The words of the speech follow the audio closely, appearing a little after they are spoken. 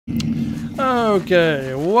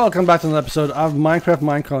Okay, welcome back to another episode of Minecraft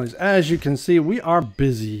Minecolonies. As you can see, we are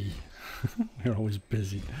busy. We're always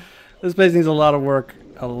busy. This place needs a lot of work,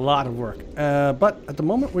 but at the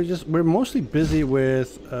moment we're mostly busy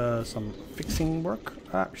with some fixing work.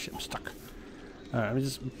 Ah, shit, I'm stuck. Alright, let me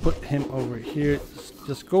just put him over here.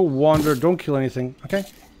 Just go wander, don't kill anything, okay?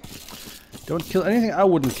 Don't kill anything I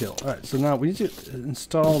wouldn't kill. Alright, so now we need to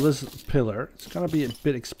install this pillar. It's gonna be a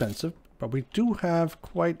bit expensive. But we do have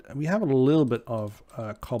we have a little bit of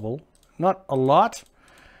cobble, not a lot.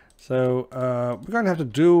 So we're going to have to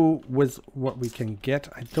do with what we can get.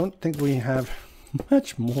 I don't think we have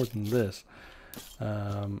much more than this.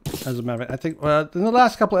 As a matter of fact, I think in the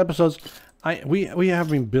last couple of episodes, we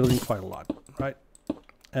have been building quite a lot, right?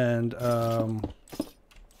 And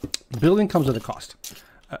building comes at a cost,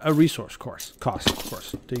 a resource cost, of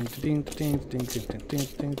course. Ding, ding, ding, ding, ding, ding, ding,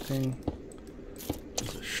 ding, ding.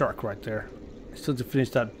 There's a shark right there. I still have to finish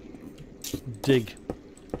that dig.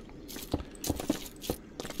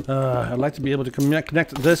 I'd like to be able to connect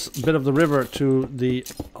this bit of the river to the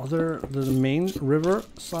main river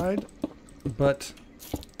side, but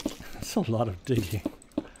it's a lot of digging.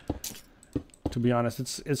 To be honest,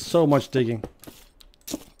 it's so much digging.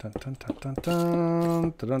 Dun, dun, dun, dun,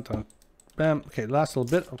 dun, dun, dun, dun. Bam. Okay, last little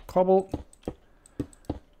bit of cobble.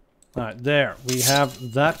 Alright, there. We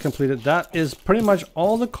have that completed. That is pretty much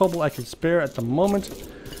all the cobble I can spare at the moment.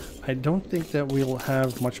 I don't think that we'll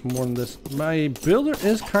have much more than this. My builder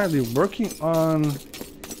is currently working on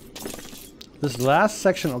this last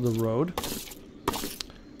section of the road.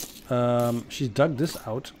 She's dug this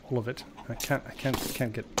out, all of it. I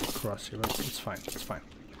can't get across here, but it's fine. It's fine.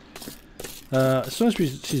 As soon as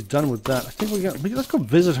she's done with that, I think let's go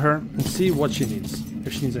visit her and see what she needs,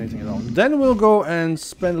 if she needs anything at all. Then we'll go and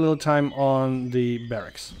spend a little time on the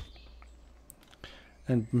barracks.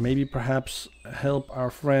 And maybe perhaps help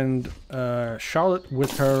our friend Charlotte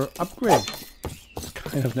with her upgrade. It's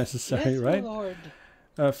kind of necessary, yes, right? Lord.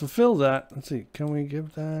 Fulfill that. Let's see, can we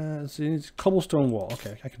give that? Let's see, it's cobblestone wall.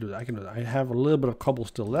 Okay, I can do that. I have a little bit of cobble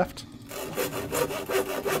still left.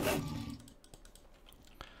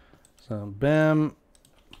 So, bam,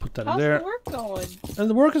 put that in there. How's the work going? And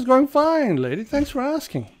the work is going fine, lady. Thanks for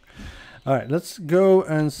asking. All right, let's go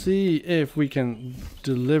and see if we can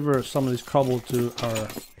deliver some of this cobble to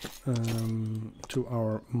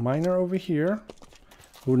our miner over here,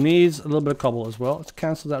 who needs a little bit of cobble as well. Let's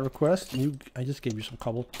cancel that request. I just gave you some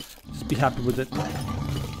cobble. Just be happy with it.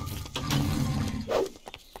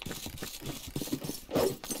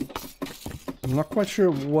 I'm not quite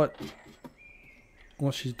sure what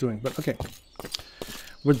she's doing, but okay.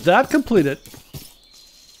 With that completed,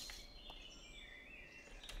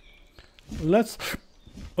 let's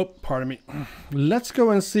pardon me. Let's go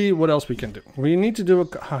and see what else we can do. We need to do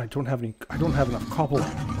I don't have enough cobble.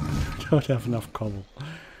 I don't have enough cobble.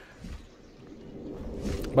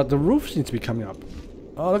 But the roof needs to be coming up.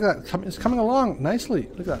 Oh, look at that. It's coming along nicely.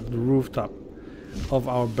 Look at that, the rooftop of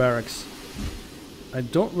our barracks. I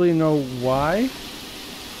don't really know why,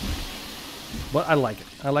 but I like it.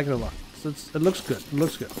 I like it a lot. So it looks good. It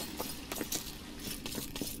looks good.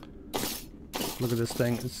 Look at this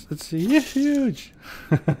thing. It's huge.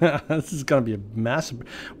 This is gonna be a massive.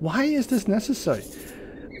 Why is this necessary?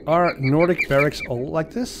 Are Nordic barracks all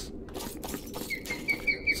like this?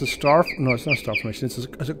 It's a star. No, it's not a star formation.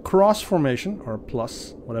 It's a cross formation or a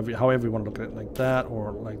plus, whatever, however you want to look at it, like that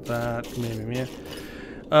or like that. Maybe.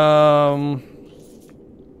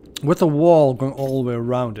 With a wall going all the way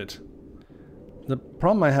around it. The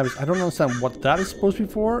problem I have is I don't understand what that is supposed to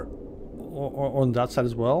be for, or on that side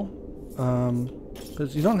as well,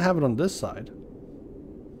 because you don't have it on this side.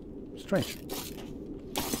 Strange.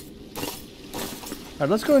 Alright,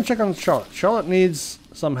 let's go and check on Charlotte. Charlotte needs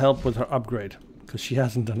some help with her upgrade, because she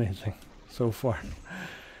hasn't done anything so far.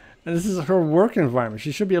 And this is her work environment.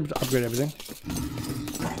 She should be able to upgrade everything.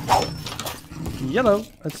 Yellow.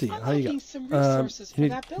 Let's see. How you got? Some resources for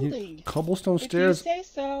that building. Cobblestone stairs. If you say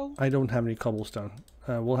so. I don't have any cobblestone.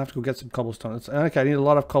 We'll have to go get some cobblestone. Okay, I need a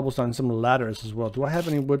lot of cobblestone and some ladders as well. Do I have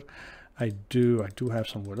any wood? I do. I do have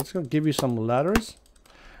some wood. Let's go give you some ladders.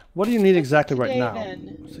 What do you need exactly right now?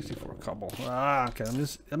 Then? 64 cobble. Ah, okay. I'm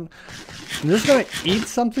just gonna eat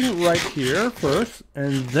something right here first,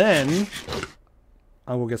 and then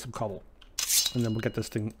I will get some cobble, and then we'll get this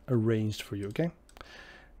thing arranged for you. Okay.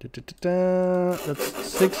 That's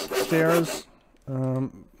 6 stairs,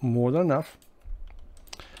 more than enough.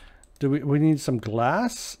 We need some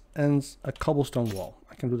glass and a cobblestone wall.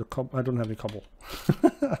 I can do the cobble. I don't have any cobble.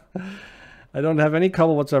 I don't have any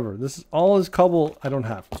cobble whatsoever. This is all this cobble I don't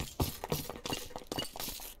have.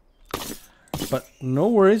 But no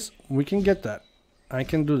worries, we can get that. I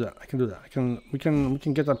can do that. I can do that. We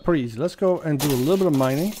can get that pretty easy. Let's go and do a little bit of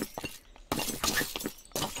mining.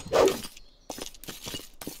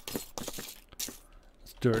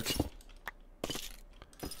 It's dirt.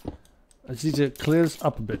 I just need to clear this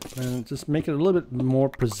up a bit and just make it a little bit more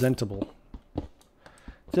presentable.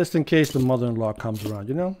 Just in case the mother-in-law comes around,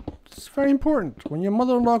 you know? It's very important. When your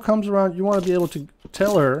mother-in-law comes around, you want to be able to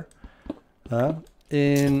tell her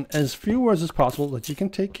in as few words as possible that you can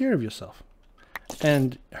take care of yourself.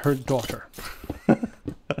 And her daughter.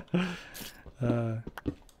 And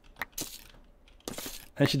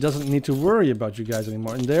she doesn't need to worry about you guys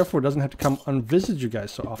anymore. And therefore doesn't have to come and visit you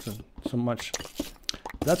guys so often, so much.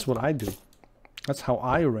 That's what I do. That's how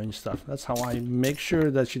I arrange stuff. That's how I make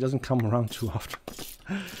sure that she doesn't come around too often.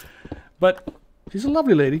 But she's a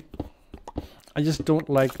lovely lady. I just don't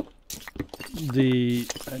like the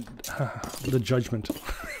judgment.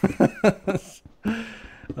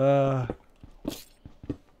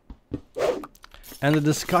 And the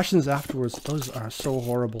discussions afterwards, those are so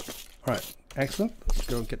horrible. All right, excellent. Let's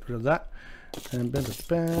go get rid of that. And bam,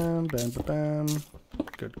 bam, bam, bam, bam.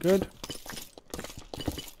 Good, good.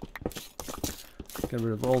 Get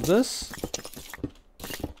rid of all this.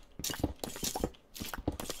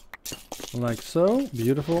 Like so.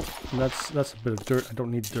 Beautiful. That's a bit of dirt. I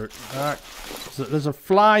don't need dirt. Ah, there's a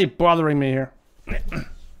fly bothering me here.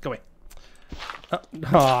 Go away.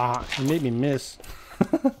 You made me miss.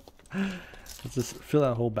 Let's just fill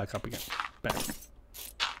that hole back up again. Bang.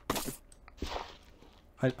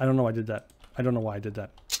 I don't know why I did that. I don't know why I did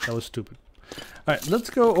that. That was stupid. Alright, let's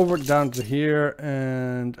go over down to here,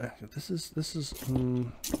 and this is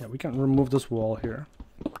yeah, we can remove this wall here.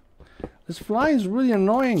 This fly is really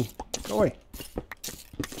annoying. Go away.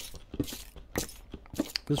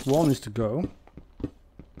 This wall needs to go.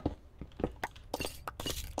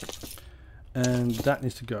 And that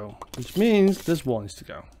needs to go, which means this wall needs to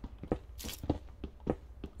go.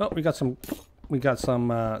 Oh, we got some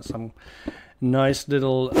nice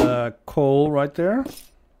little coal right there.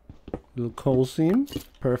 Little coal seam.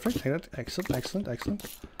 Perfect. Excellent, excellent, excellent.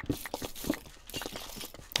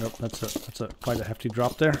 Nope, that's a quite a hefty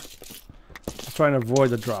drop there. Let's try and avoid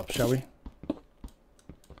the drop, shall we?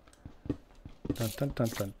 Dun, dun, dun,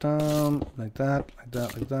 dun, dun. Like that, like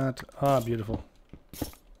that, like that. Ah, beautiful.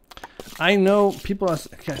 I know people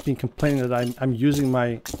have been complaining that I'm using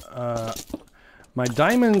my my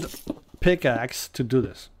diamond pickaxe to do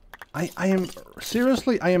this. I am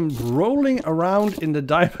seriously, I am rolling around in the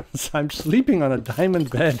diamonds. I'm sleeping on a diamond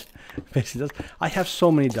bed. Basically, I have so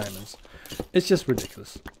many diamonds. It's just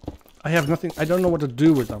ridiculous. I have nothing. I don't know what to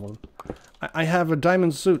do with them. I have a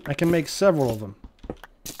diamond suit. I can make several of them.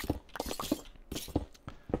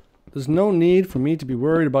 There's no need for me to be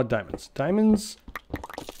worried about diamonds. Diamonds,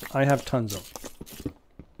 I have tons of.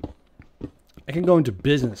 I can go into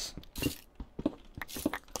business.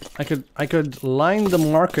 I could line the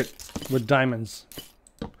market with diamonds,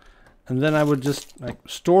 and then I would just like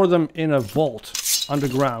store them in a vault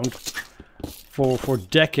underground for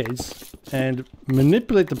decades and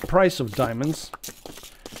manipulate the price of diamonds.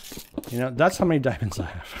 You know, that's how many diamonds I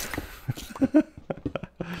have.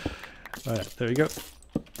 All right, there we go.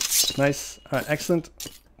 Nice. All right, excellent.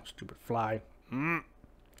 Stupid fly.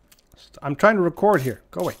 I'm trying to record here.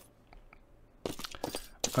 Go away.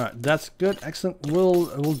 Alright, that's good. Excellent.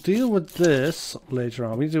 We'll deal with this later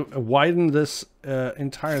on. We need to widen this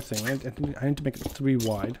entire thing. I need to make it 3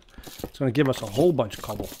 wide. It's going to give us a whole bunch of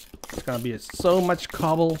cobble. It's going to be so much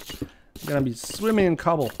cobble. It's going to be swimming in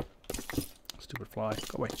cobble. Stupid fly.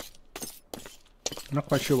 Go away. I'm not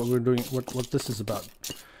quite sure what we're doing, what this is about.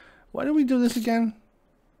 Why do we do this again?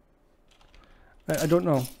 I don't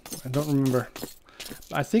know. I don't remember.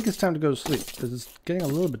 I think it's time to go to sleep because it's getting a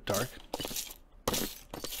little bit dark.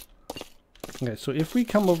 Okay, so if we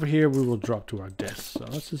come over here, we will drop to our death. So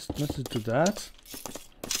let's just do that.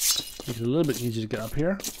 Make it a little bit easier to get up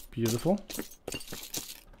here. Beautiful.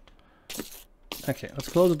 Okay, let's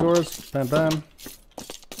close the doors. Bam, bam.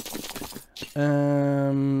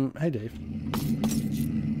 Hey, Dave.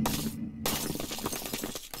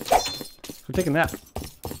 We're taking a nap.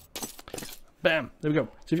 Bam. There we go.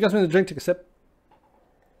 So if you guys want to drink, take a sip.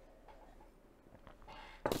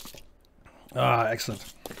 Ah, excellent.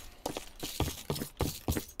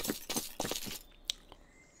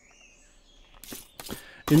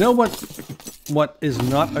 You know what is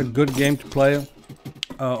not a good game to play,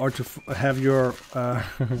 or to have your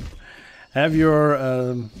have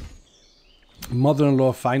your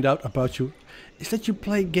mother-in-law find out about you, is that you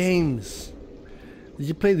play games. That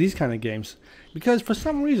you play these kind of games, because for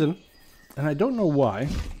some reason, and I don't know why,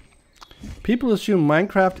 people assume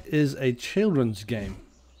Minecraft is a children's game.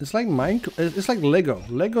 It's like it's like Lego.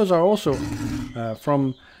 Legos are also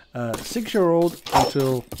from 6-year-old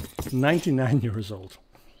until 99 years old.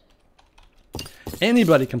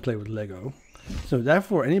 Anybody can play with Lego, so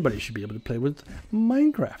therefore anybody should be able to play with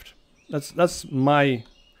Minecraft. That's my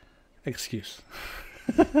excuse.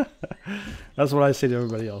 That's what I say to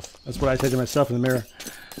everybody else. That's what I say to myself in the mirror.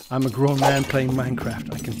 I'm a grown man playing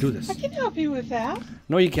Minecraft. I can do this. I can help you with that.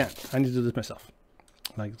 No, you can't. I need to do this myself.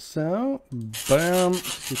 Like so. Bam.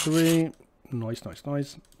 63. Noise, noise,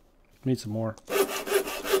 noise. Need some more.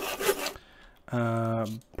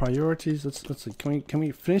 Priorities. Let's see. Can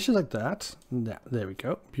we finish it like that? Yeah, there we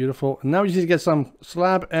go. Beautiful. And now we just need to get some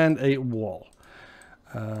slab and a wall.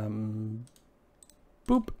 Boop.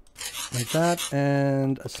 Like that,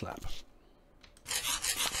 and a slab.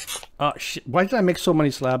 Oh shit, why did I make so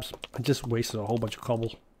many slabs? I just wasted a whole bunch of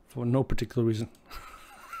cobble for no particular reason.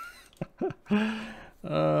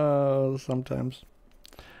 Sometimes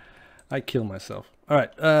I kill myself.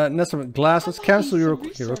 Alright, next one, glass. Let's cancel your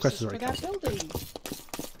request.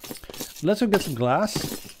 Let's go get some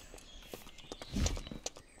glass.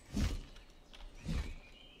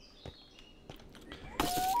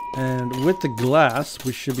 And with the glass,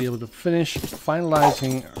 we should be able to finish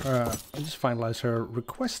finalizing, just finalize her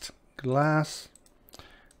request. Glass.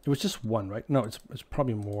 It was just one, right? No, it's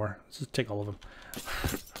probably more. Let's just take all of them.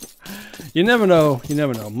 You never know. You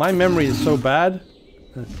never know. My memory is so bad.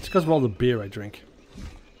 It's because of all the beer I drink.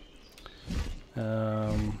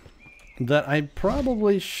 That I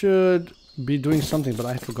probably should be doing something, but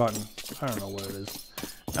I've forgotten. I don't know what it is.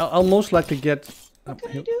 I'll most likely get... What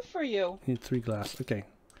can I do for you? Need 3 glass. Okay.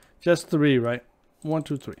 Just 3, right? 1,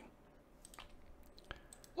 2, 3.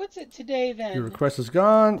 What's it today then? Your request is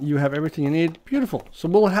gone. You have everything you need. Beautiful. So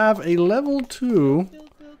we'll have a level 2.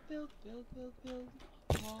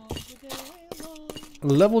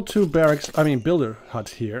 Level 2 barracks. I mean builder hut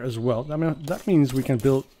here as well. I mean that means we can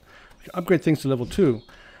upgrade things to level 2.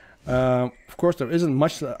 Of course, there isn't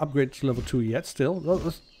much to upgrade to level 2 yet. Still,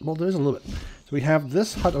 well, there is a little bit. So we have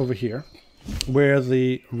this hut over here, where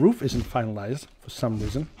the roof isn't finalized for some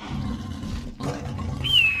reason.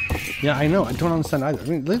 Yeah, I know. I don't understand either. I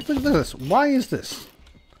mean, look at this. Why is this?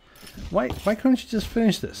 Why couldn't you just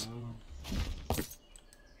finish this?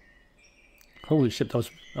 Holy shit! That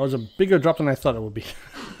was a bigger drop than I thought it would be.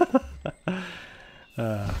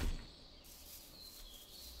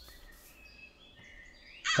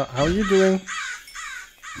 How are you doing?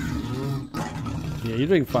 Yeah, you're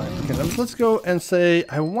doing fine. Okay, let's go and say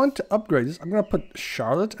I want to upgrade this. I'm gonna put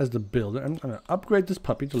Charlotte as the builder. I'm gonna upgrade this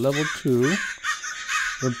puppy to level 2.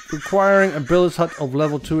 We're requiring a builder's hut of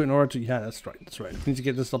level 2 in order to... Yeah, that's right. That's right. We need to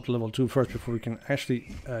get this up to level 2 first before we can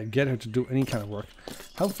actually get her to do any kind of work.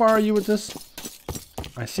 How far are you with this?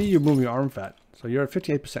 I see you moving your arm fat. So you're at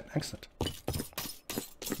 58%. Excellent.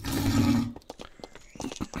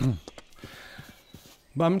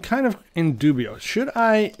 But I'm kind of in dubio. Should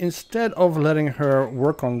I, instead of letting her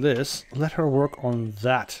work on this, let her work on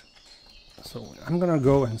that? So I'm gonna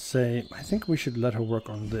go and say, I think we should let her work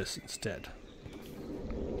on this instead.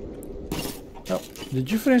 Oh,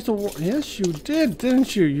 did you finish the wall? Yes, you did,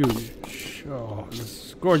 didn't you? Oh, this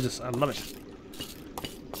is gorgeous. I love it.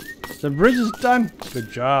 The bridge is done.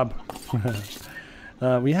 Good job.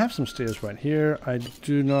 We have some stairs right here. Bam. Let's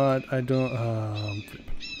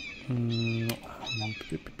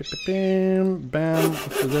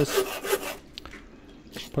do this.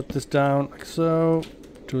 Put this down like so.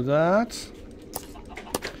 Do that.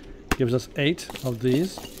 Gives us 8 of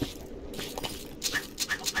these.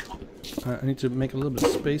 I need to make a little bit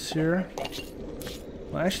of space here.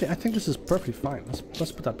 Well, actually, I think this is perfectly fine.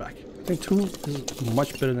 Let's put that back. I think 2 is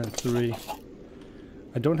much better than 3.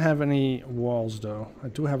 I don't have any walls though. I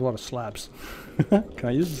do have a lot of slabs. Can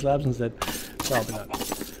I use the slabs instead? Probably not.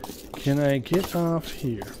 Can I get off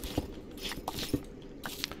here?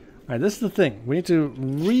 Alright, this is the thing. We need to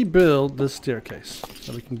rebuild this staircase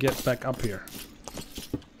so we can get back up here.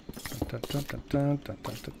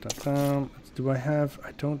 Do I have...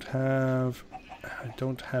 I don't have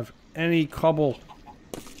any cobble.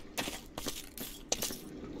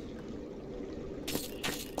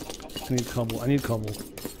 I need cobble. I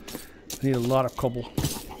need a lot of cobble.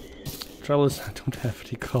 Trouble is, I don't have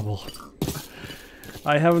any cobble.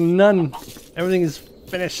 I have none. Everything is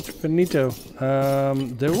finished. Finito.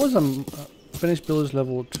 There was a finished builders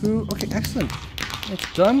level 2. Okay, excellent.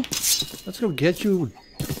 It's done. Let's go get you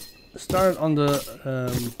started on the...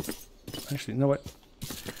 actually, you know what?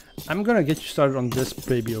 I'm gonna get you started on this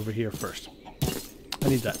baby over here first. I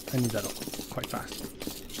need that quite fast.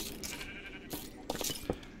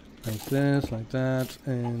 Like this, like that,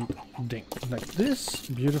 and ding. Like this.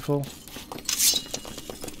 Beautiful.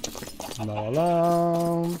 La la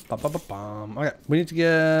la. Ba, ba, ba, bam. Okay, we need to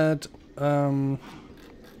get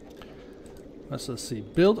let's see.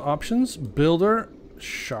 Build options, builder,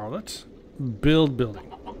 Charlotte, build building.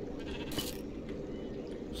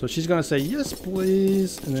 So she's gonna say yes,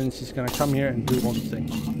 please, and then she's gonna come here and do all the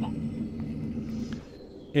things.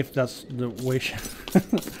 If that's the way she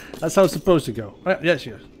that's how it's supposed to go. Right, yes,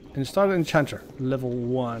 yes. And start enchanter, level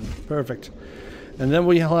 1, perfect. And then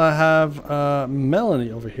we have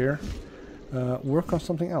Melanie over here. Work on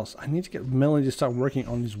something else. I need to get Melanie to start working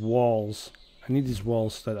on these walls. I need these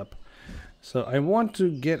walls set up. So I want to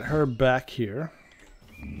get her back here.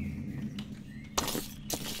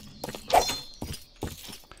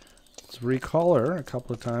 Let's recall her a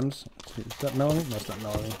couple of times. Let's see, is that Melanie? No, it's not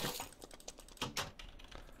Melanie.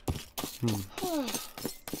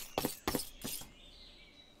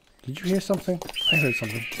 Did you hear something? I heard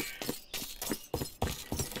something.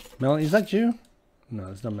 Melanie, is that you? No,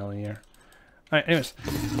 there's no Melanie here. Alright, anyways.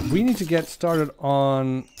 We need to get started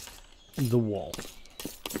on the wall.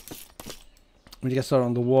 We need to get started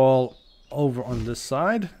on the wall over on this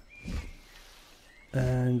side.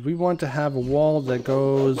 And we want to have a wall that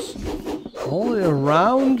goes all the way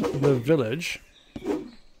around the village.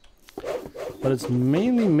 But it's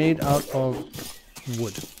mainly made out of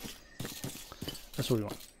wood. That's what we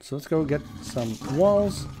want. So let's go get some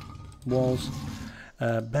walls. Walls.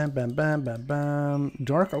 Bam, bam, bam, bam, bam.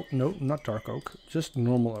 Dark oak. No, not dark oak. Just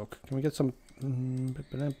normal oak. Can we get some...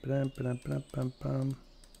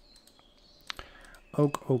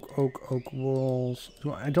 Oak, oak, oak, oak walls.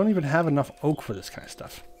 I don't even have enough oak for this kind of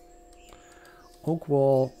stuff. Oak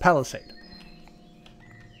wall. Palisade.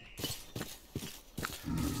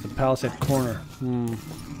 It's the palisade corner.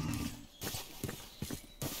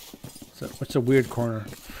 What's a weird corner?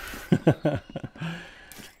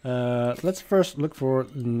 Let's first look for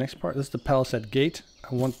the next part. This is the palisade gate.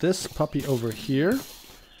 I want this puppy over here,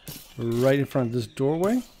 right in front of this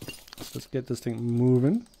doorway. So let's get this thing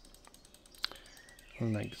moving.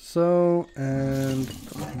 Like so, and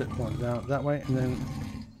a bit more down that way, and then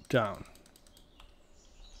down.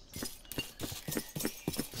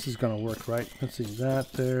 This is gonna work, right? Let's see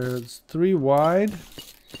that. There's 3 wide.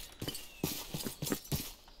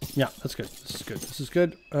 Yeah, that's good. This is good. This is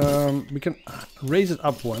good. We can raise it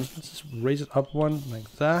up 1. Let's just raise it up 1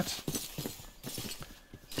 like that.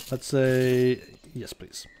 Let's say yes,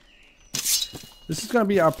 please. This is going to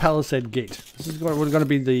be our palisade gate. This is going to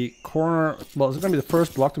be the corner. Well, it's going to be the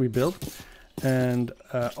first block that we build, and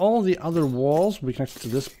all the other walls we connect to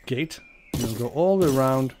this gate. And we'll go all the way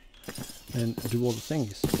around and do all the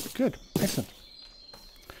things. Good, excellent.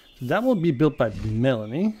 So that will be built by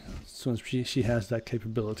Melanie as soon as she has that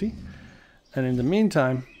capability. And in the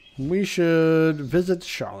meantime, we should visit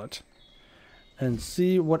Charlotte and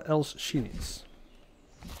see what else she needs.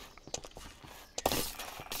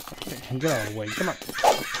 Okay, get out of the way. Come on.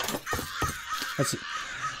 Let's see.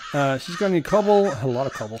 She's gonna need cobble, a lot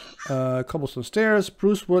of cobble. Cobblestone stairs,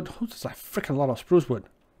 spruce wood. Oh, that's a freaking lot of spruce wood.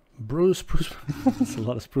 That's a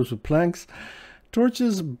lot of spruce wood planks.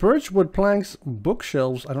 Torches, birch wood planks,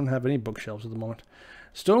 bookshelves. I don't have any bookshelves at the moment.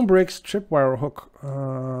 Stone bricks, tripwire hook.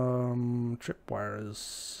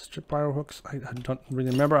 Tripwire hooks. I don't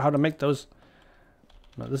really remember how to make those.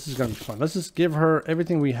 No, this is gonna be fun. Let's just give her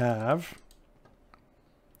everything we have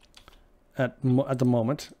at the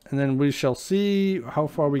moment, and then we shall see how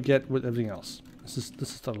far we get with everything else. This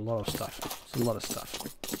is a lot of stuff. It's a lot of stuff.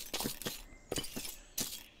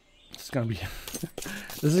 It's gonna be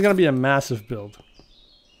this is gonna be a massive build,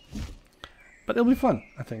 but it'll be fun.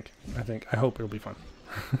 I hope it'll be fun.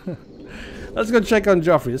 Let's go check on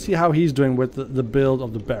Joffrey. Let's see how he's doing with the build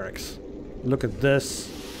of the barracks. Look at this.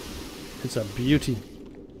 It's a beauty.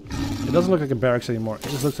 It doesn't look like a barracks anymore. It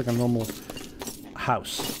just looks like a normal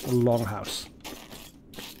house, a long house.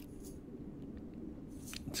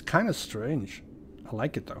 It's kind of strange. I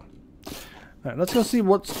like it though. Alright, let's go see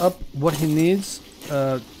what's up, what he needs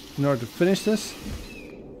in order to finish this.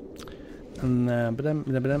 And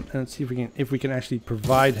let's see if we can actually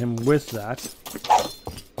provide him with that.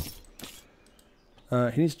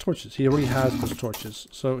 He needs torches. He already has those torches,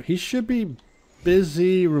 so he should be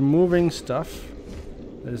busy removing stuff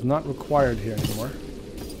that is not required here anymore.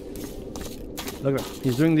 Look at him.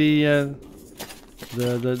 He's doing the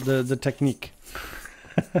technique.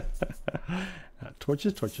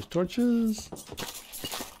 Torches, torches, torches.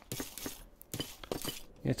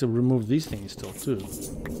 You have to remove these things still too.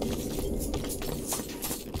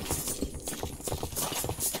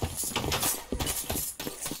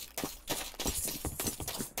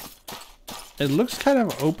 It looks kind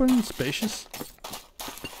of open, spacious.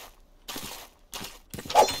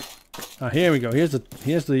 Here we go. Here's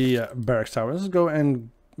the barracks tower. Let's go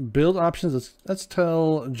and build options. Let's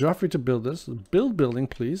tell Joffrey to build this. Build building,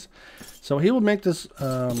 please. So he will make this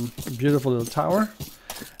beautiful little tower.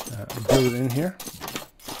 Build it in here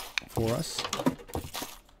for us.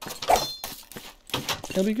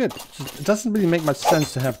 It'll be good. It doesn't really make much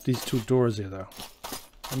sense to have these two doors here, though.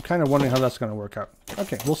 I'm kind of wondering how that's going to work out.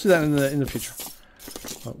 Okay, we'll see that in the future.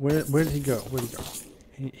 Where did he go? Where did he go?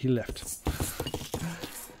 He left.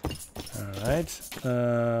 All right.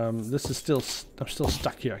 This is still. I'm still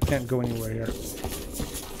stuck here. I can't go anywhere here.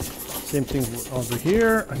 Same thing over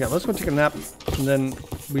here. Okay, let's go take a nap, and then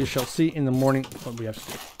we shall see in the morning what we have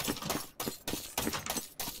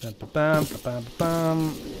to do. Bam, bam,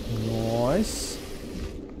 bam. Nice.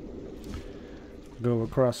 Go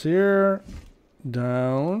across here.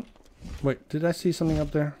 Down. Wait, did I see something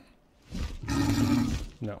up there?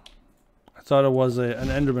 No. I thought it was an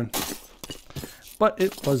Enderman. But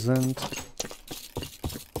it wasn't.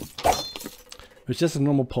 It was just a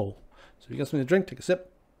normal pole. So if you guys want a drink, take a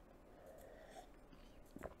sip.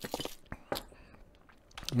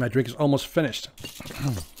 My drink is almost finished.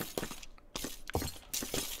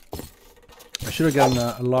 I should have gotten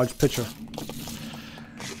a large pitcher.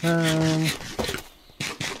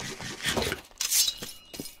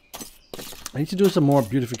 I need to do some more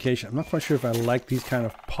beautification. I'm not quite sure if I like these kind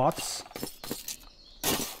of pots.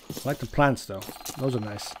 I like the plants though. Those are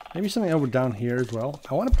nice. Maybe something over down here as well.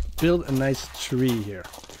 I want to build a nice tree here.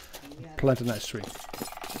 Plant a nice tree.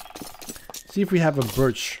 See if we have a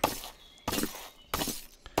birch.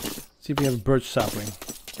 See if we have a birch sapling.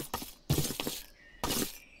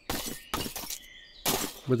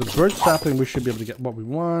 With a birch sapling we should be able to get what we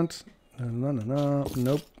want. No.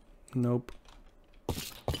 Nope. Nope.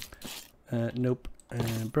 Nope.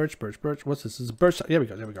 Birch. What's this? This is a birch. There we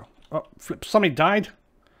go. There we go. Oh, flip. Somebody died.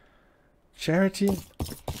 Charity.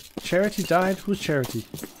 Charity died. Who's Charity?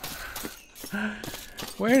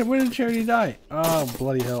 Where did Charity die? Oh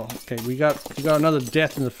bloody hell. Okay, we got another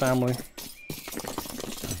death in the family.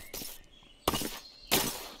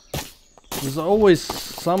 There's always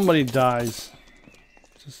somebody dies.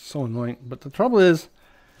 It's just so annoying. But the trouble is,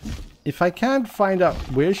 if I can't find out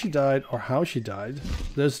where she died or how she died,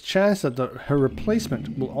 there's a chance that her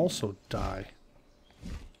replacement will also die.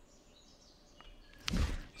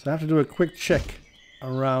 So I have to do a quick check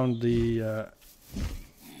around the...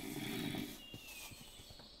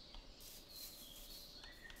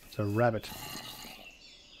 It's a rabbit.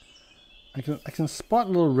 I can spot a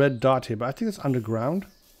little red dot here, but I think it's underground.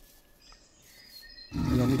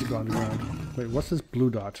 I don't need to go underground. Wait, what's this blue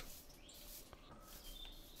dot?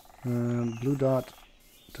 Blue dot.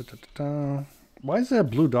 Why is there a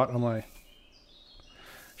blue dot on my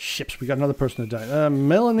ships? We got another person that died.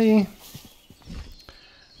 Melanie.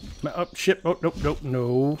 Oh, ship. Oh, nope,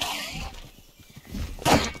 no.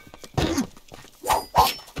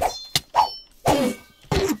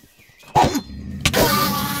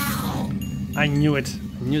 I knew it.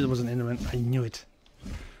 I knew there was an Enderman. I knew it.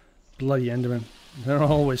 Bloody Enderman. They're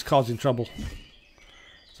always causing trouble.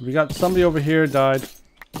 So we got somebody over here died.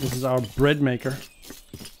 This is our bread maker.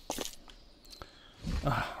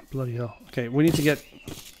 Ah, bloody hell. Okay, we need to get...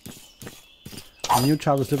 A new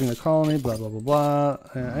child is living in a colony, blah, blah, blah, blah.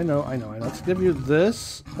 I know. Let's give you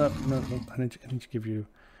this. No, I need to give you...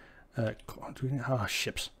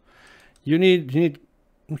 ships. You need...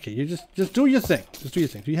 Okay, you just do your thing. Just do your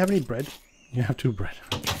thing. Do you have any bread? You have 2 bread.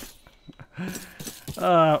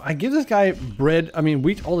 I give this guy bread,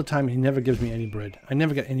 wheat all the time. He never gives me any bread. I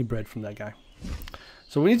never get any bread from that guy.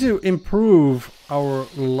 So we need to improve our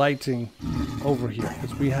lighting over here,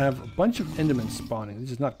 because we have a bunch of Endermen spawning.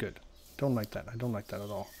 This is not good. Don't like that. I don't like that at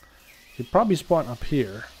all. They probably spawn up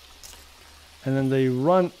here, and then they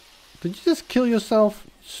run. Did you just kill yourself,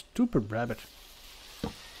 stupid rabbit?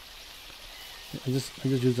 I just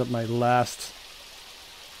used up my last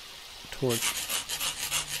torch.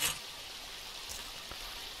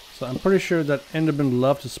 So I'm pretty sure that Endermen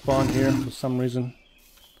love to spawn here for some reason.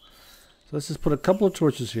 So let's just put a couple of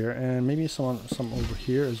torches here, and maybe some over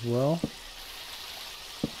here as well.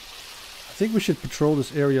 I think we should patrol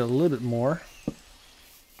this area a little bit more,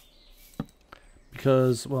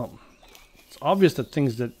 because, well, it's obvious that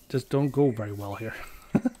things that just don't go very well here.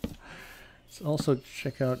 Let's also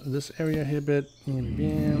check out this area here a bit.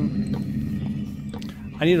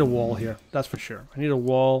 I need a wall here, that's for sure. I need a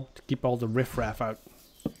wall to keep all the riffraff out.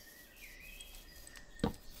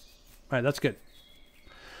 Alright, that's good.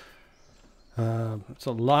 It's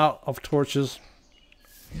a lot of torches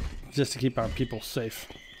just to keep our people safe.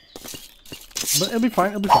 But it'll be fine,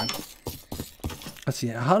 it'll be fine. Let's see,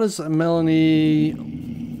 how does Melanie...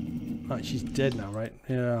 Oh, she's dead now, right?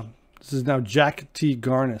 Yeah. This is now Jack T.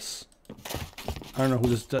 Garnis. I don't know who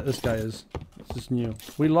this guy is. This is new.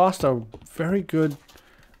 We lost our very good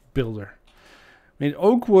builder. We need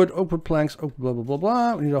oak wood planks, oak blah blah blah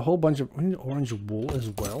blah. We need a whole bunch of. We need orange wool as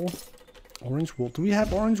well. Orange wool. Do we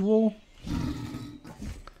have orange wool?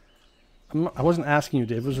 I wasn't asking you,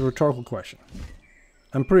 Dave. It was a rhetorical question.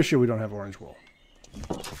 I'm pretty sure we don't have orange wool.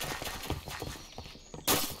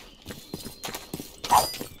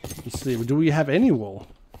 Let's see. Do we have any wool?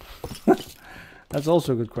 That's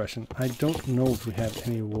also a good question. I don't know if we have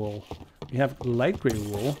any wool. We have light gray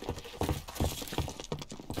wool.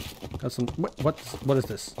 That's some. What is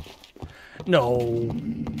this? No.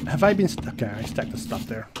 Have I been? Okay, I stacked the stuff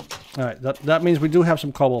there. All right. That means we do have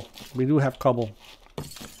some cobble. We do have cobble.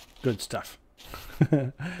 Good stuff.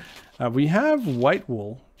 We have white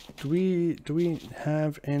wool. Do we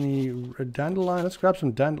have any dandelion? Let's grab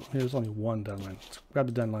some dandelion. There's only one dandelion. Let's grab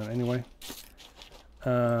the dandelion anyway.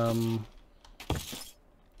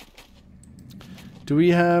 Do we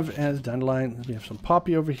have as dandelion? We have some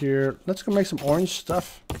poppy over here. Let's go make some orange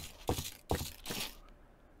stuff.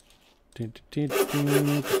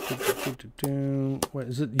 What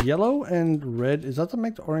is it? Yellow and red. Is that to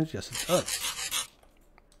make the orange? Yes, it does.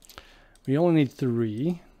 We only need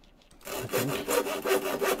 3, I think.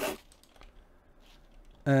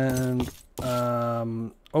 And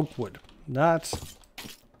oak wood. That's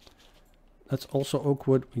also oak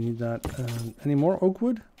wood. We need that. Any more oak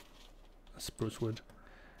wood? That's spruce wood.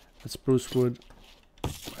 That's spruce wood.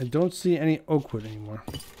 I don't see any oak wood anymore.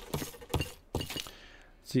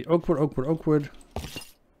 See, oak wood, oak wood, oak wood.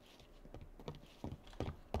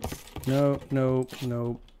 No, no,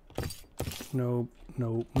 no, no,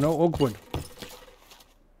 no, no oak wood.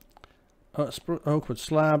 Oak wood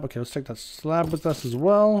slab. Okay, let's take that slab with us as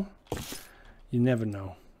well. You never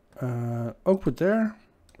know. Oak wood there.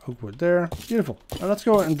 Oak wood there. Beautiful. Now let's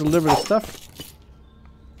go and deliver the stuff.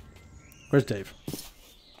 Where's Dave?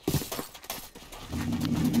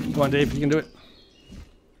 Come on, Dave. You can do it.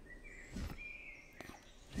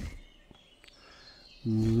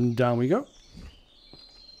 Down we go.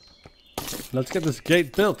 Let's get this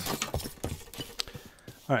gate built.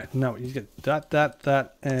 Alright, now you get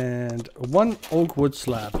that, and 1 oak wood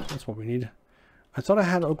slab. That's what we need. I thought I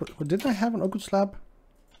had oak wood. Didn't I have an oak wood slab?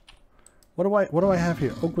 What do I have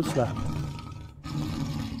here? Oak wood slab.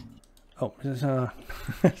 Oh,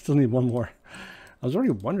 I still need 1 more. I was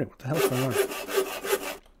already wondering what the hell is going on.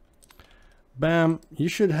 Bam, you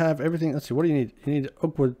should have everything. Let's see, what do you need? You need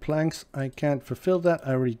oak wood planks. I can't fulfill that.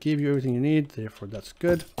 I already gave you everything you need, therefore that's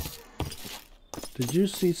good. Did you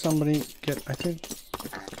see somebody get, I think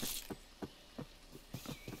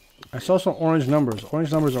I saw some orange numbers.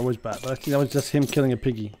 Orange numbers are always bad, but I think that was just him killing a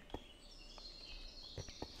piggy.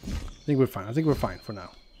 I think we're fine. I think we're fine for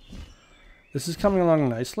now. This is coming along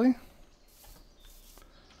nicely.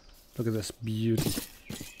 Look at this beauty.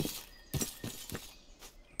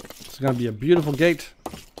 It's going to be a beautiful gate.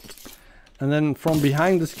 And then from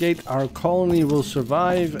behind this gate, our colony will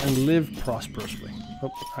survive and live prosperously. Oh,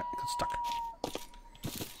 I got stuck.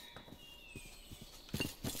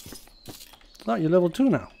 Oh, you're level 2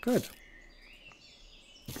 now. Good.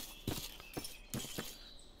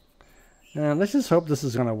 And let's just hope this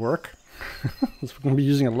is going to work. We're going to be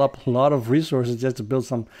using a lot of resources just to build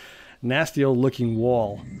some nasty old looking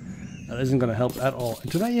wall. That isn't going to help at all.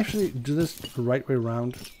 Did I actually do this the right way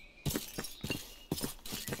around?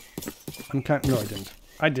 No, I didn't.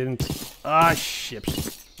 I didn't. Ah,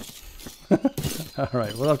 ships.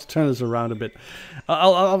 Alright, we'll have to turn this around a bit.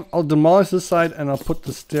 I'll demolish this side and I'll put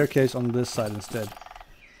the staircase on this side instead.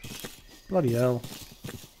 Bloody hell.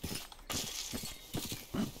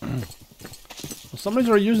 Well, somebody's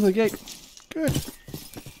already using the gate. Good.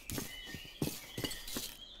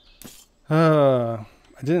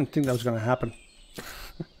 I didn't think that was going to happen.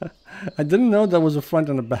 I didn't know there was a front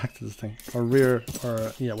and a back to this thing. Or rear,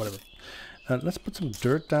 or yeah, whatever. Let's put some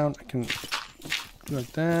dirt down. I can do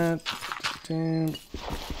like that.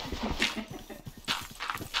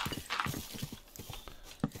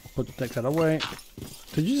 Take that away.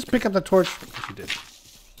 Did you just pick up the torch? Yes, you did.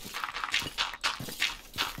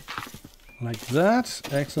 Like that.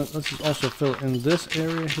 Excellent. Let's just also fill in this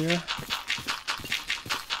area here.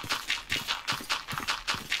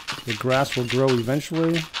 The grass will grow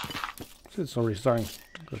eventually. It's already starting.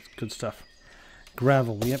 Good stuff.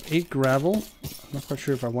 Gravel. We have 8 gravel. I'm not quite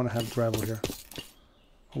sure if I want to have gravel here.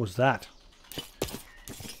 What was that?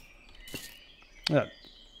 Yeah.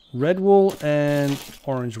 Red wool and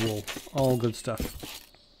orange wool. All good stuff.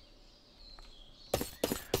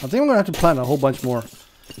 I think I'm going to have to plant a whole bunch more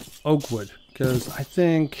oak wood. Because I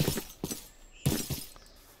think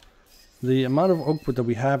the amount of oak wood that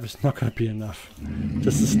we have is not going to be enough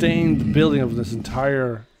to sustain the building of this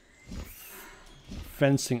entire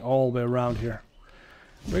fencing all the way around here.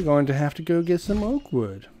 We're going to have to go get some oak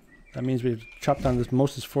wood. That means we have to chop down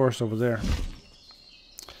most of this forest over there.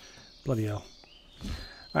 Bloody hell.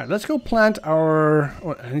 Alright, let's go plant our...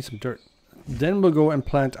 Oh, I need some dirt. Then we'll go and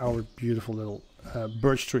plant our beautiful little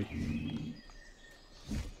birch tree.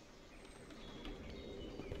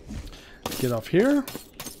 Get off here.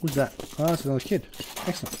 Who's that? Oh, that's another kid.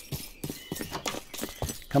 Excellent.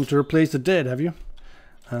 Come to replace the dead, have you?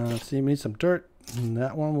 Let's see, we need some dirt. And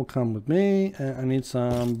that one will come with me. And I need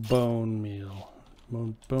some bone meal.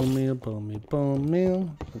 Bone meal.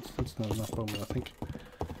 That's not enough bone meal, I think.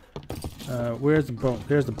 Where's the bone?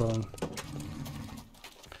 There's the bone.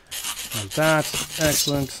 Like that.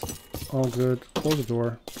 Excellent. All good. Close the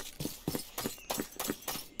door.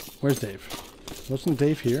 Where's Dave? Wasn't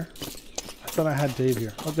Dave here? I thought I had Dave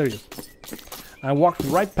here. Oh, there he is. I walked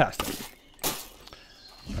right past him.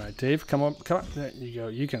 Alright, Dave, come on. Come on. There you go.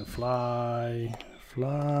 You can fly.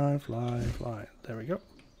 Fly, fly, fly. There we go.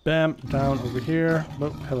 Bam. Down over here. Oh,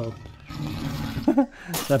 hello.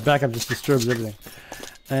 That backup just disturbs everything.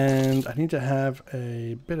 And I need to have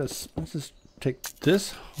a bit of... Let's just take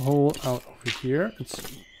this hole out over here.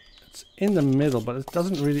 It's in the middle, but it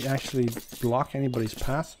doesn't really actually block anybody's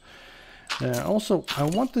path. Also, I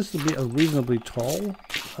want this to be a reasonably tall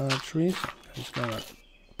tree. So I'm just going to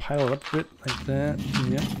pile it up a bit like that.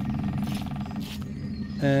 Yeah.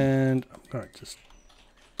 And I'm going to just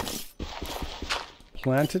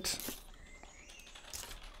plant it.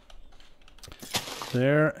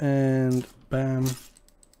 There, and bam.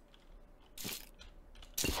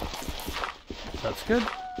 That's good.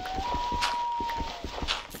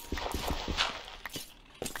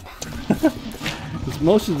 It's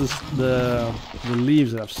most of this, the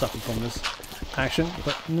leaves that I've suffered from this action,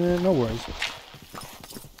 but no worries.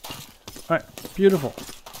 Alright, beautiful.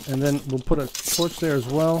 And then we'll put a torch there as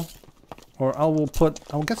well. Or I'll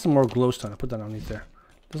get some more glowstone. I'll put that underneath there.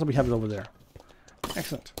 This will be have it over there.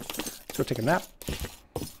 Excellent. Let's go take a nap.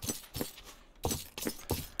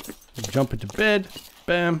 Jump into bed.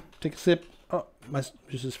 Bam. Take a sip. Oh, my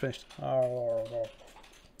juice is finished. Oh.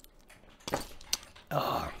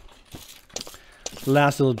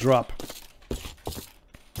 Last little drop.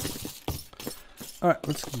 Alright,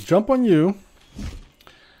 let's jump on you.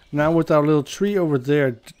 Now with our little tree over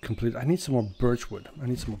there complete, I need some more birch wood.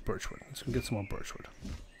 Let's go get some more birch wood.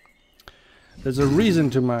 There's a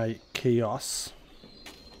reason to my chaos.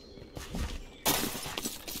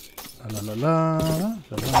 La, la, la, la,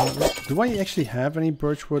 la, la. Do I actually have any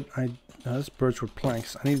birch wood? That's birch wood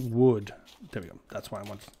planks. I need wood. There we go. That's what I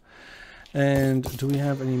want. And do we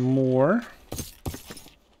have any more?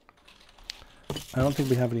 I don't think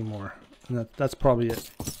we have any more. And that's probably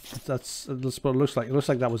it. That's what it looks like. It looks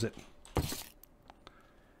like that was it.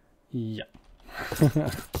 Yeah.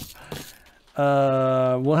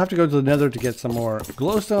 We'll have to go to the nether to get some more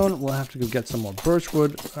glowstone. We'll have to go get some more birch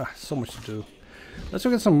wood. So much to do. Let's go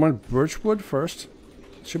get some more birch wood first.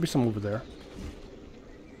 There should be some over there.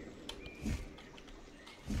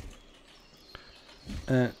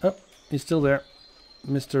 Oh, he's still there.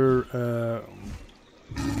 Mr.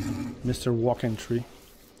 Walking Tree.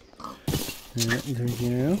 Yeah, there we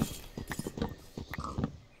go.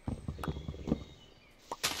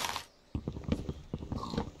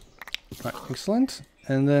 Right, excellent.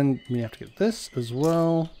 And then we have to get this as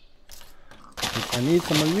well. I need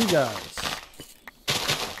some of you guys.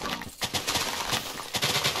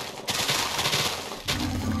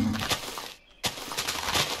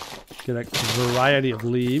 Get a variety of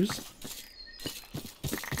leaves.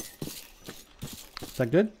 Is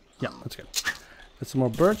that good? Yeah, that's good. Get some more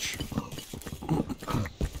birch.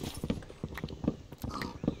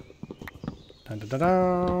 Dun, dun, dun,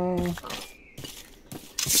 dun.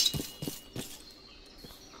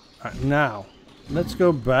 Alright, now let's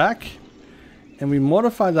go back and we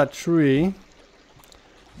modify that tree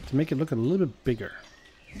to make it look a little bit bigger.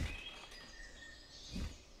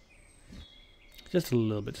 Just a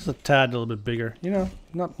little bit, just a tad a little bit bigger. You know,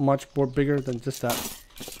 not much more bigger than just that.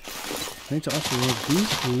 I need to also remove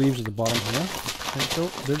these leaves at the bottom here.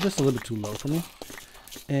 They're just a little bit too low for me.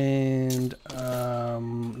 And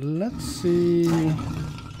let's see.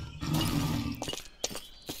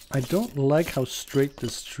 I don't like how straight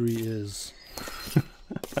this tree is.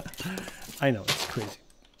 I know, it's crazy.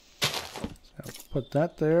 So put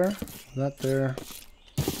that there, that there,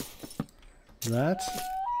 that,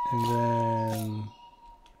 and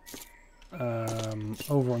then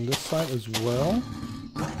over on this side as well.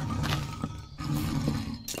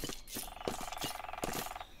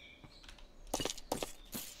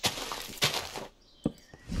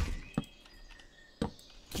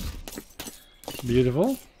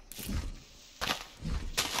 Beautiful.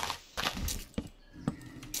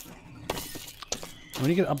 We need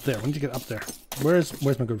to get up there. We need to get up there.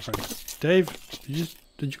 Where's my good friend? Dave,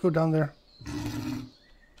 did you go down there?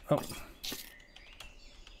 Oh.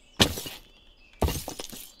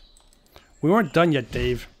 We weren't done yet,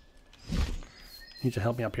 Dave. You need to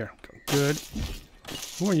help me up here. Good.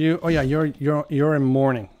 Who are you? Oh yeah, you're in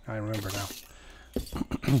mourning. I remember now.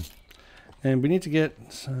 And we need to get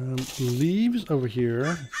some leaves over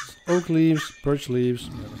here. Oak leaves, birch leaves.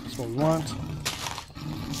 That's what we want.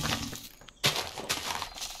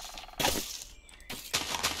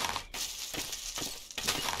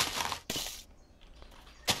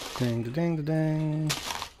 Ding, da, ding, da, ding.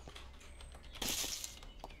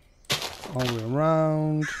 All the way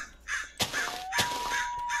around.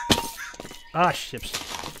 Ah, ships.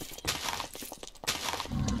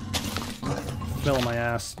 Fell on my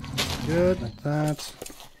ass. Good, like that.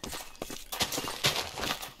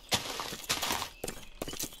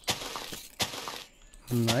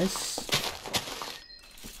 Nice.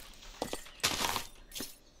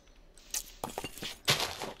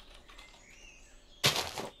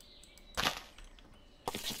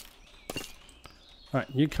 Alright,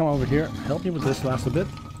 you come over here, help me with this last a bit.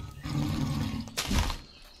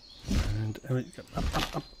 And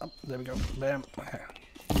up, there we go, bam. Okay.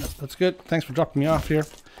 That's good, thanks for dropping me off here.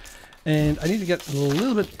 And I need to get a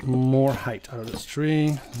little bit more height out of this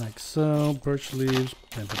tree, like so. Birch leaves,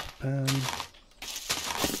 bam, bam, bam.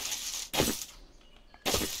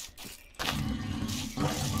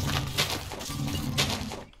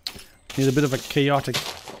 Need a bit of a chaotic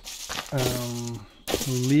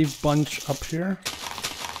leaf bunch up here.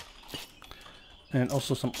 And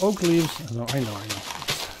also some oak leaves. Oh, I know.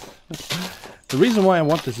 The reason why I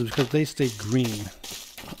want this is because they stay green.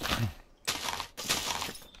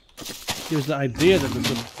 Gives the idea that there's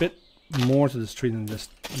a bit more to this tree than this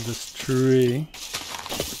tree.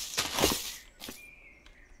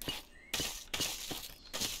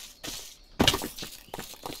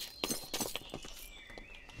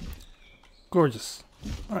 Gorgeous.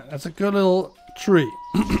 Alright, that's a good little tree.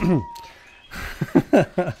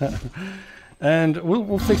 And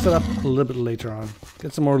we'll fix that up a little bit later on.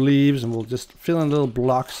 Get some more leaves and we'll just fill in little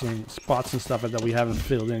blocks and spots and stuff that we haven't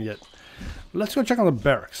filled in yet. Let's go check on the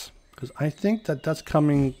barracks, because I think that's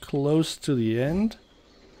coming close to the end.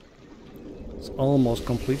 It's almost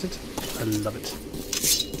completed. I love it.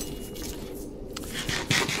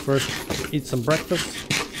 First, eat some breakfast.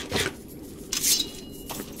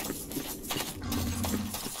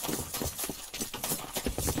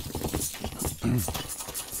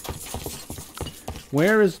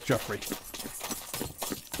 Where is Jeffrey?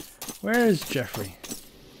 Where is Jeffrey?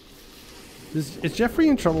 Is Jeffrey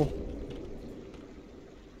in trouble?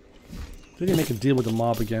 Did he make a deal with the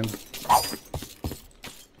mob again?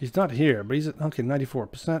 He's not here, but he's at, okay,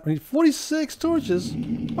 94%. We need 46 torches.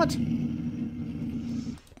 What?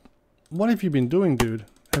 What have you been doing, dude?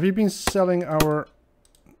 Have you been selling our...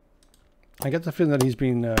 I get the feeling that he's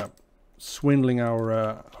been swindling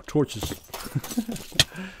our torches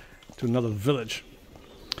to another village.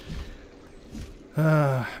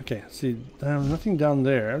 Okay, see, nothing down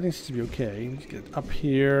there. Everything seems to be okay. Let's get up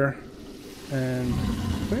here. And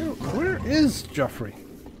where is Jeffrey?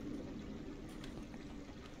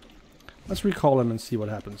 Let's recall him and see what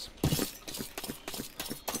happens.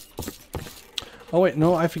 Oh wait,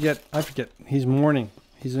 no, I forget. He's mourning.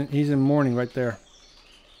 He's in mourning right there.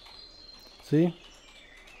 See?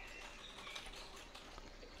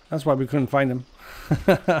 That's why we couldn't find him.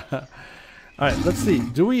 Alright, let's see.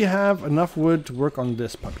 Do we have enough wood to work on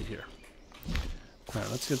this puppy here?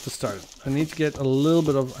 Alright, let's get this started. I need to get a little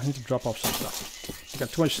bit of... I need to drop off some stuff. I got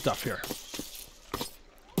too much stuff here.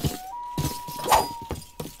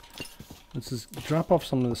 Let's just drop off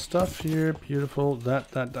some of the stuff here. Beautiful.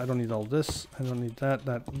 That. I don't need all this. I don't need that.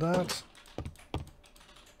 No,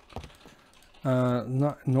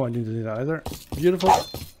 I didn't do that either. Beautiful.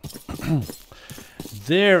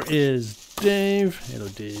 There is Dave. Hello,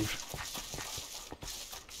 Dave.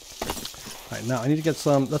 Alright, now I need to get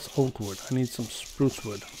some... That's oak wood. I need some spruce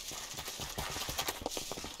wood.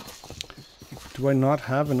 Do I not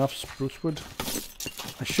have enough spruce wood?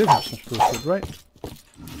 I should have some spruce wood, right?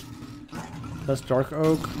 That's dark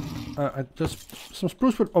oak. There's some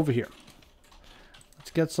spruce wood over here.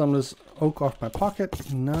 Let's get some of this oak off my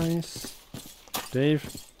pocket. Nice. Dave.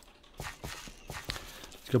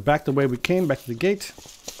 Let's go back the way we came, back to the gate.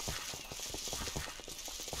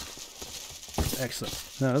 Excellent.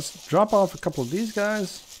 Now let's drop off a couple of these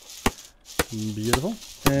guys. Beautiful.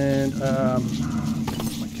 And I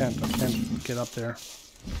can't get up there.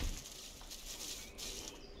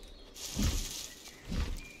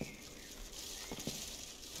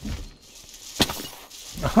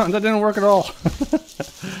 That didn't work at all.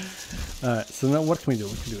 Alright, so now what can we do?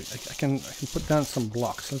 What can we do? I can put down some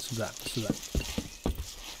blocks. Let's do that. Let's do that.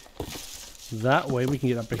 That way we can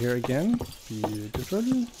get up here again. Beautiful.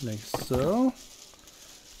 Like so.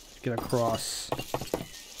 Get across.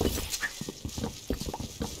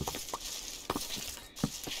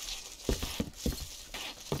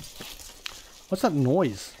 What's that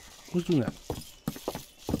noise? Who's doing that?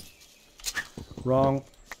 Wrong.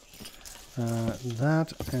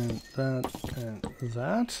 That and that and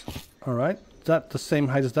that. Alright. Is that the same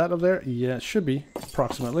height as that over there? Yeah, it should be.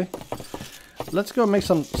 Approximately. Let's go make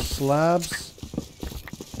some slabs.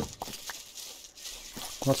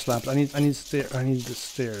 Not slabs. I need the stairs. I need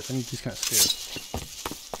these kind of stairs.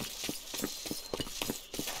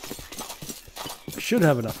 Should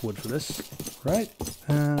have enough wood for this, right?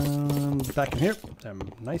 Back in here.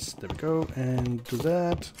 Nice. There we go. And do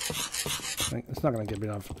that. It's not gonna give me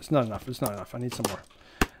enough. It's not enough. It's not enough. I need some more.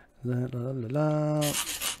 La, la, la, la.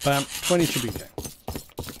 Bam. 20 should be okay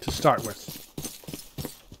to start with.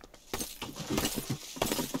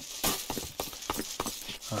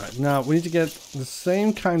 Alright, now we need to get the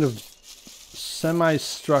same kind of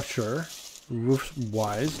semi-structure,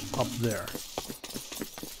 roof-wise, up there.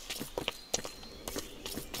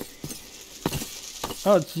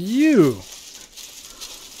 Oh, it's you!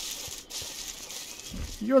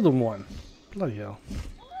 You're the one. Bloody hell.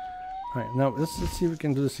 Alright, now let's see if we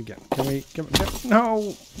can do this again. Can we get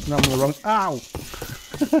no! No, I'm on the wrong... Ow!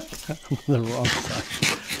 I'm on the wrong side.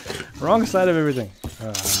 Wrong side of everything.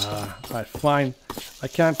 Alright, fine. I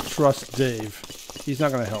can't trust Dave. He's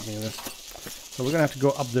not going to help me in this. So we're going to have to go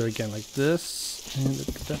up there again like this. And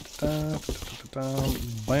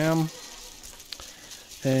bam.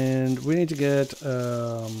 And we need to get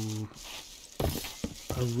a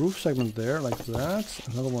roof segment there like that.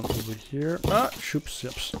 Another one over here. Ah, shoops,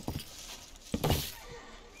 yips.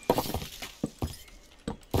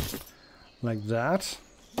 Like that.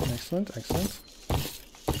 Excellent, excellent.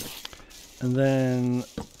 And then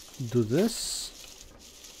do this.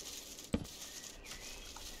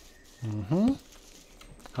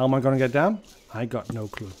 How am I going to get down? I got no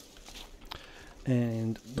clue.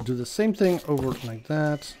 And do the same thing over like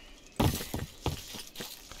that.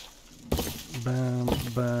 Bam,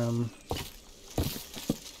 bam.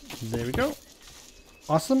 There we go.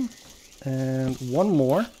 Awesome. And one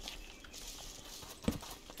more.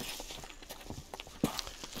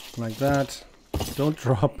 Like that. Don't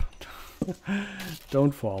drop.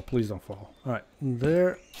 Don't fall. Please don't fall. Alright.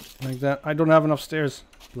 There. Like that. I don't have enough stairs.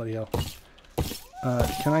 Bloody hell.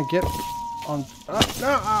 Can I get on... no!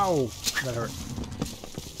 Ow! That hurt.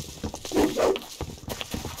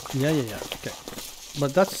 Yeah. Okay.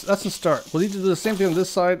 But that's the start. We'll need to do the same thing on this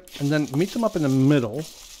side and then meet them up in the middle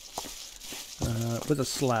with a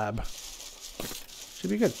slab.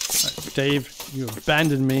 Should be good. Right, Dave, you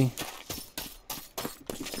abandoned me.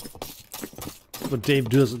 What Dave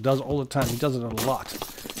does all the time. He does it a lot.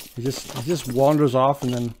 He just wanders off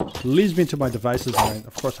and then leaves me to my devices, and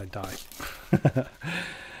of course I die.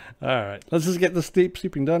 Alright, let's just get the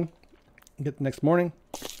sleeping done. Get the next morning.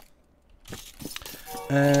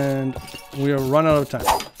 And we are run out of time.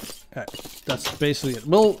 Alright, that's basically it.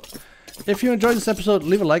 Well, if you enjoyed this episode,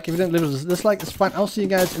 leave a like. If you didn't, leave a dislike. It's fine. I'll see you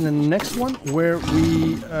guys in the next one, where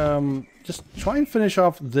we just try and finish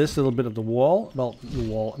off this little bit of the wall. Well,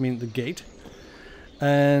 the gate.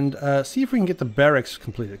 And see if we can get the barracks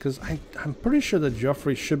completed, because I'm pretty sure that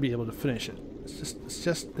Geoffrey should be able to finish it.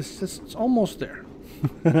 It's almost there.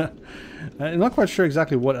 I'm not quite sure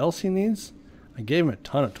exactly what else he needs. I gave him a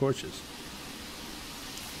ton of torches,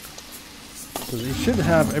 so he should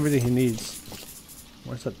have everything he needs.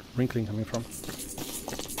 Where's that wrinkling coming from?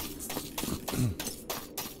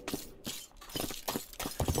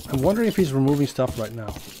 I'm wondering if he's removing stuff right now.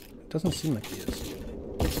 It doesn't seem like he is.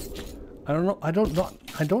 I don't know. I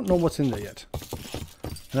don't know what's in there yet,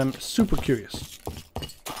 and I'm super curious.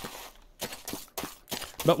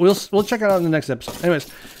 But we'll check it out in the next episode. Anyways,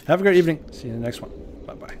 have a great evening. See you in the next one.